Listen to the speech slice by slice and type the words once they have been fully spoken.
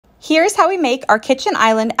Here's how we make our kitchen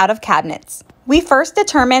island out of cabinets. We first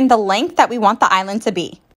determine the length that we want the island to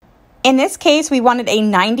be. In this case, we wanted a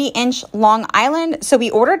 90-inch long island, so we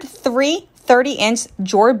ordered 3 30-inch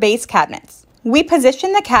drawer base cabinets. We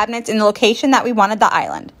positioned the cabinets in the location that we wanted the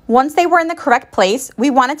island. Once they were in the correct place, we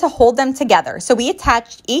wanted to hold them together, so we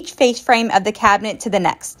attached each face frame of the cabinet to the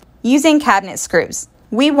next, using cabinet screws.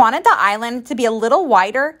 We wanted the island to be a little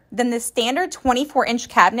wider than the standard 24-inch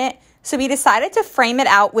cabinet, so we decided to frame it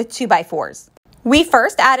out with 2x4s. We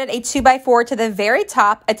first added a 2x4 to the very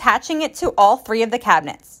top, attaching it to all 3 of the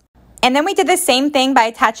cabinets. And then we did the same thing by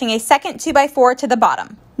attaching a second 2x4 to the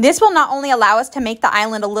bottom. This will not only allow us to make the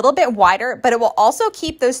island a little bit wider, but it will also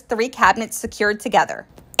keep those 3 cabinets secured together.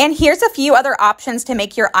 And here's a few other options to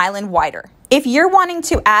make your island wider. If you're wanting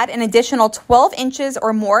to add an additional 12 inches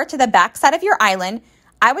or more to the back side of your island,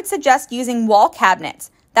 I would suggest using wall cabinets.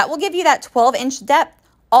 That will give you that 12-inch depth.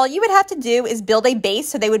 All you would have to do is build a base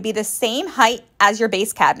so they would be the same height as your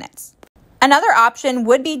base cabinets. Another option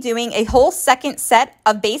would be doing a whole second set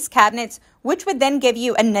of base cabinets, which would then give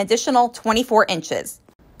you an additional 24 inches.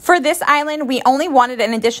 For this island, we only wanted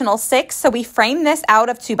an additional 6, so we framed this out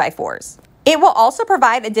of 2x4s. It will also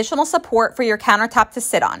provide additional support for your countertop to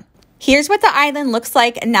sit on. Here's what the island looks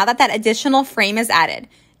like now that that additional frame is added.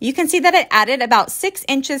 You can see that it added about 6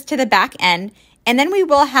 inches to the back end, and then we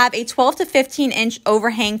will have a 12 to 15 inch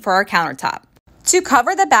overhang for our countertop. To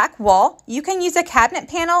cover the back wall, you can use a cabinet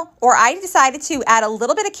panel, or I decided to add a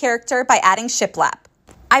little bit of character by adding shiplap.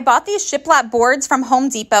 I bought these shiplap boards from Home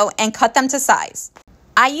Depot and cut them to size.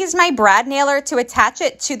 I used my brad nailer to attach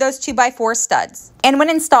it to those 2x4 studs. And when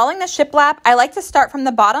installing the shiplap, I like to start from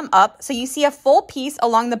the bottom up so you see a full piece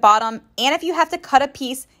along the bottom, and if you have to cut a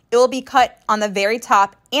piece, it will be cut on the very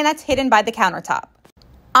top, and that's hidden by the countertop.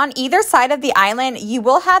 On either side of the island, you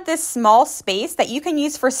will have this small space that you can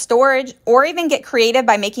use for storage or even get creative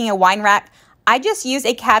by making a wine rack. I just used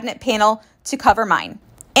a cabinet panel to cover mine.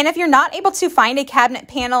 And if you're not able to find a cabinet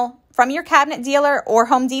panel from your cabinet dealer or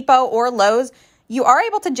Home Depot or Lowe's, you are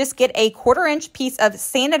able to just get a 1/4-inch piece of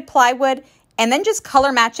sanded plywood and then just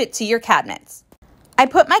color match it to your cabinets. I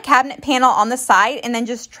put my cabinet panel on the side and then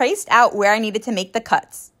just traced out where I needed to make the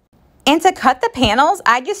cuts. And to cut the panels,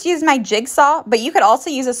 I just used my jigsaw, but you could also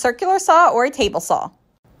use a circular saw or a table saw.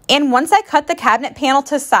 And once I cut the cabinet panel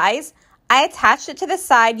to size, I attached it to the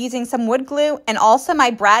side using some wood glue and also my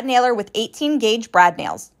brad nailer with 18 gauge brad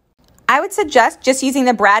nails. I would suggest just using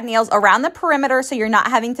the brad nails around the perimeter so you're not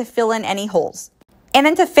having to fill in any holes. And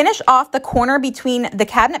then to finish off the corner between the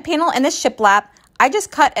cabinet panel and the shiplap, I just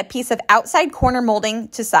cut a piece of outside corner molding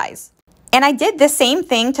to size. And I did the same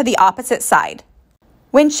thing to the opposite side.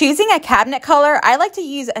 When choosing a cabinet color, I like to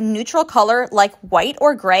use a neutral color like white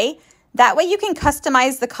or gray. That way you can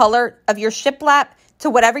customize the color of your shiplap to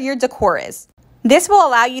whatever your decor is. This will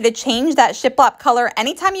allow you to change that shiplap color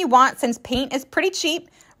anytime you want since paint is pretty cheap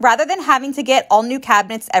rather than having to get all new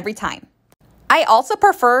cabinets every time. I also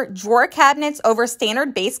prefer drawer cabinets over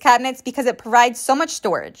standard base cabinets because it provides so much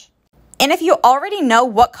storage. And if you already know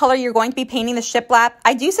what color you're going to be painting the shiplap,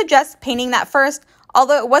 I do suggest painting that first,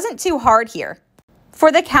 although it wasn't too hard here. For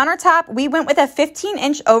the countertop, we went with a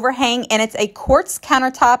 15-inch overhang, and it's a quartz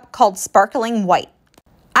countertop called Sparkling White.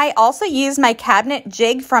 I also used my cabinet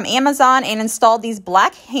jig from Amazon and installed these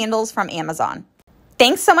black handles from Amazon.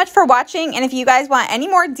 Thanks so much for watching, and if you guys want any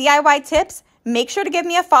more DIY tips, make sure to give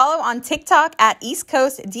me a follow on TikTok at East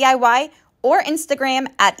Coast DIY or Instagram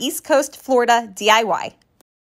at East Coast Florida DIY.